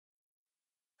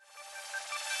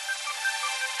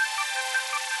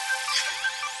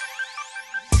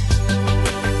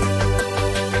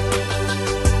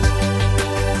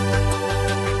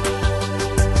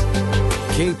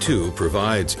K2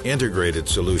 provides integrated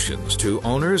solutions to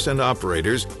owners and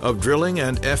operators of drilling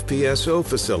and FPSO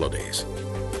facilities.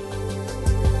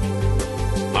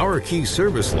 Our key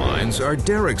service lines are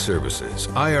derrick services,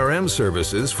 IRM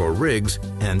services for rigs,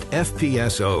 and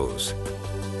FPSOs.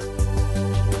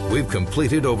 We've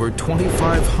completed over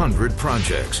 2,500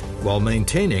 projects while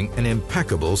maintaining an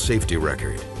impeccable safety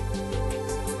record.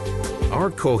 Our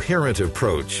coherent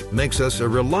approach makes us a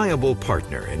reliable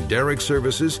partner in derrick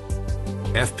services,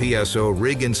 FPSO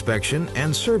rig inspection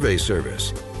and survey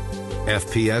service,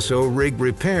 FPSO rig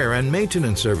repair and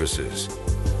maintenance services,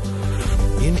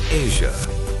 in Asia,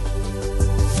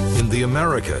 in the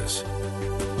Americas,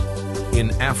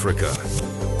 in Africa,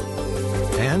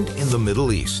 and in the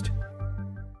Middle East.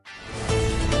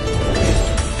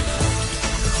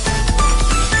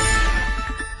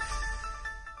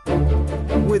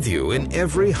 With you in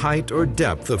every height or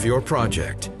depth of your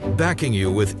project, backing you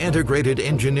with integrated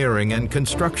engineering and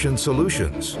construction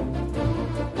solutions.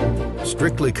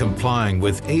 Strictly complying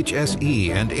with HSE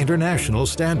and international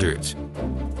standards.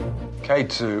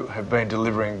 K2 have been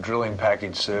delivering drilling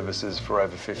package services for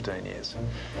over 15 years.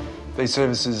 These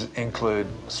services include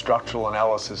structural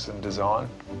analysis and design,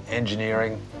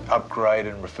 engineering, upgrade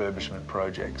and refurbishment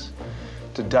projects.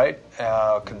 To date,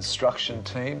 our construction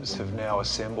teams have now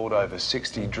assembled over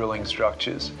 60 drilling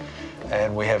structures,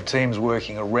 and we have teams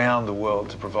working around the world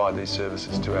to provide these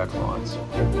services to our clients.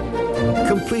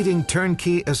 Completing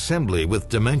turnkey assembly with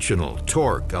dimensional,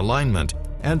 torque, alignment,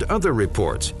 and other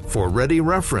reports for ready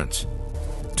reference.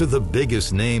 To the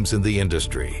biggest names in the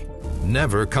industry,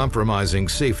 never compromising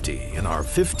safety in our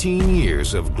 15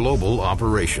 years of global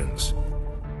operations.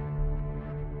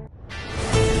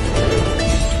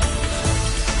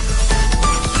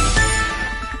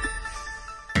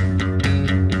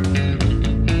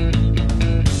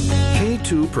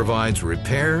 K2 provides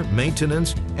repair,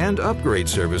 maintenance, and upgrade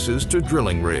services to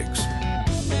drilling rigs.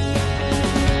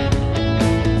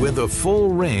 With a full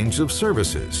range of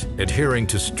services, adhering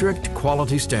to strict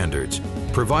quality standards,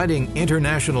 providing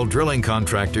international drilling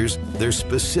contractors their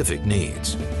specific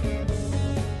needs.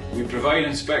 We provide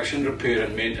inspection, repair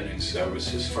and maintenance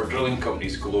services for drilling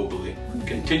companies globally,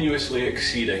 continuously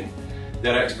exceeding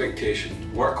their expectations,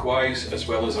 work-wise as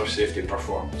well as our safety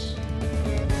performance.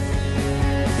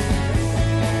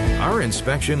 Our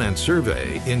inspection and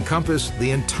survey encompass the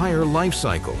entire life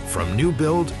cycle from new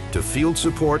build to field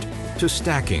support to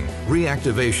stacking,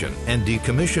 reactivation, and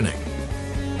decommissioning.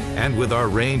 And with our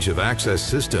range of access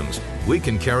systems, we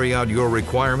can carry out your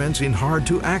requirements in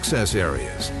hard-to-access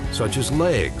areas, such as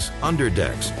legs,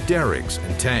 underdecks, derricks,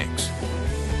 and tanks.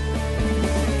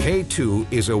 K2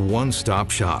 is a one-stop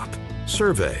shop.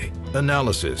 Survey,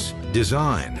 analysis,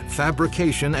 design,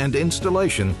 fabrication, and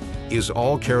installation is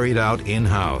all carried out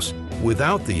in-house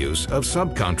without the use of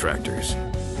subcontractors.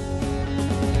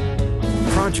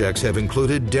 Projects have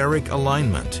included derrick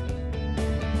alignment,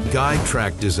 guide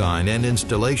track design and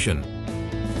installation,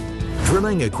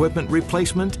 drilling equipment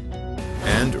replacement,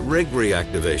 and rig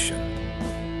reactivation.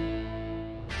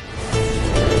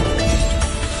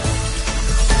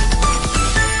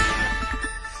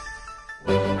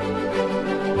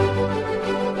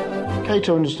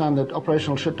 K2 understand that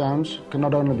operational shutdowns can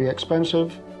not only be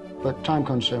expensive, but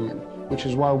time-consuming, which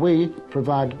is why we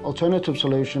provide alternative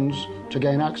solutions to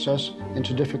gain access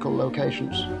into difficult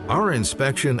locations. Our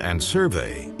inspection and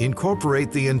survey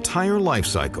incorporate the entire life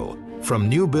cycle, from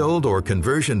new build or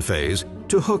conversion phase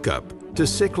to hookup to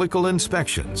cyclical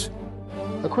inspections.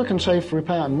 A quick and safe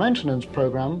repair and maintenance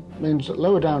program means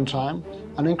lower downtime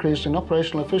and increase in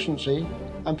operational efficiency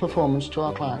and performance to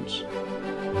our clients.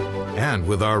 And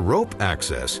with our rope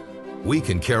access, we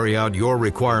can carry out your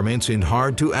requirements in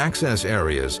hard-to-access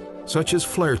areas such as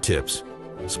flare tips,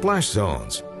 splash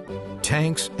zones,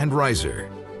 tanks, and riser.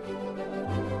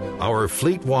 Our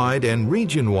fleet-wide and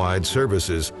region-wide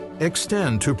services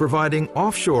extend to providing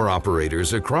offshore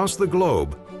operators across the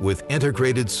globe with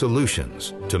integrated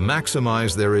solutions to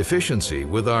maximize their efficiency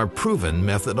with our proven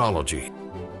methodology.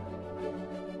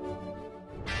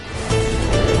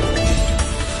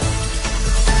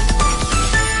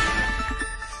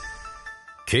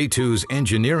 K2's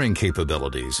engineering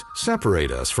capabilities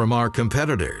separate us from our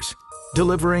competitors,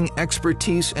 delivering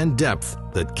expertise and depth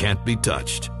that can't be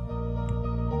touched.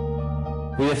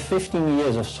 We have 15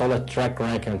 years of solid track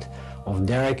record of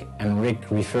derrick and rig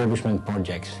refurbishment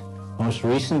projects. Most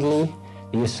recently,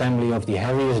 the assembly of the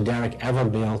heaviest derrick ever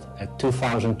built at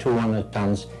 2,200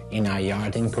 tons in our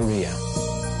yard in Korea.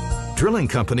 Drilling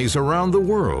companies around the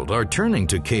world are turning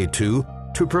to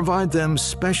K2 to provide them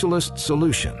specialist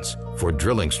solutions for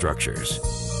drilling structures.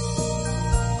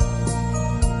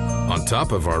 On On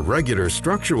top of our regular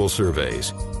structural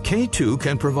surveys, K2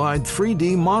 can provide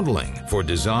 3D modeling for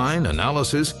design,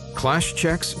 analysis, clash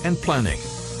checks, and planning.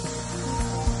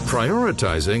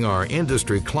 Prioritizing our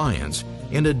industry clients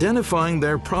in identifying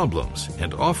their problems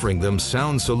and offering them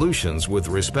sound solutions with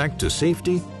respect to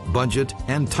safety, budget,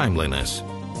 and timeliness.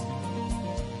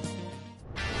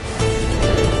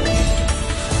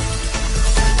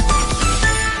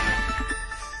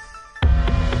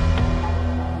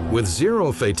 With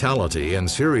zero fatality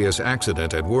and serious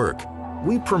accident at work,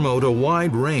 we promote a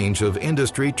wide range of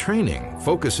industry training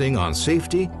focusing on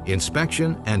safety,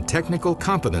 inspection, and technical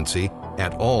competency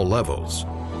at all levels.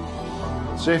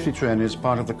 Safety training is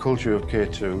part of the culture of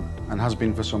K2 and has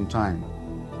been for some time.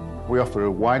 We offer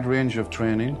a wide range of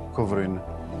training covering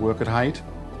work at height,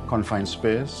 confined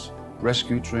space,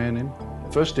 rescue training,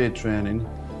 first aid training,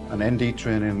 and ND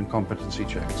training and competency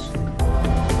checks.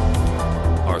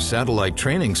 Our satellite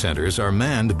training centers are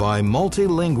manned by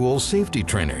multilingual safety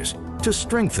trainers to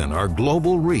strengthen our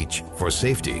global reach for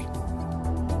safety.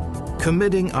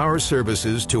 Committing our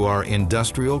services to our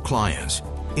industrial clients,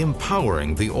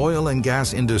 empowering the oil and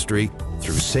gas industry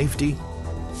through safety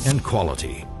and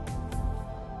quality.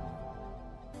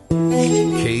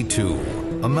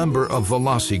 K2, a member of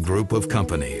Velocity Group of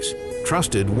companies,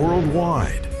 trusted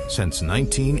worldwide since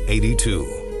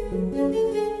 1982.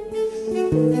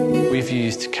 We've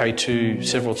used K2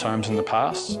 several times in the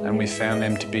past and we've found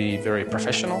them to be very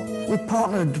professional. We've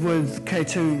partnered with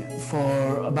K2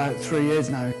 for about 3 years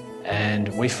now. And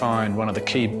we find one of the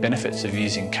key benefits of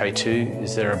using K2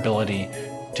 is their ability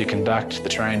to conduct the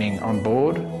training on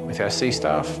board with our sea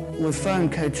staff. We've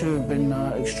found K2 have been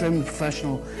extremely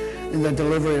professional in their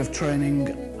delivery of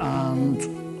training and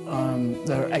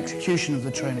their execution of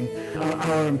the training.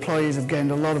 Our employees have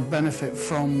gained a lot of benefit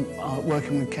from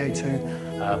working with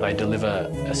K2. They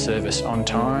deliver a service on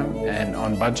time and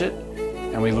on budget,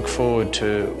 and we look forward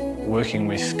to working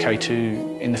with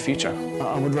K2 in the future.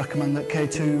 I would recommend that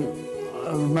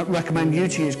K2, recommend you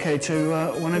to use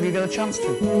K2 whenever you get a chance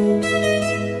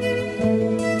to.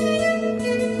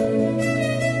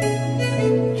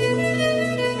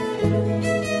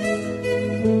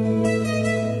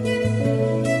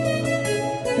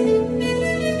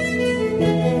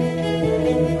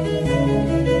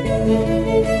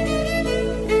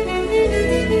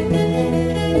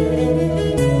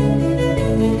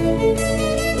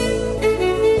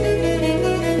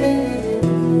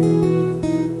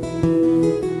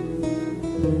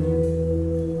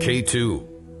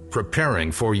 K2,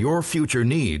 preparing for your future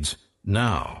needs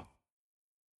now.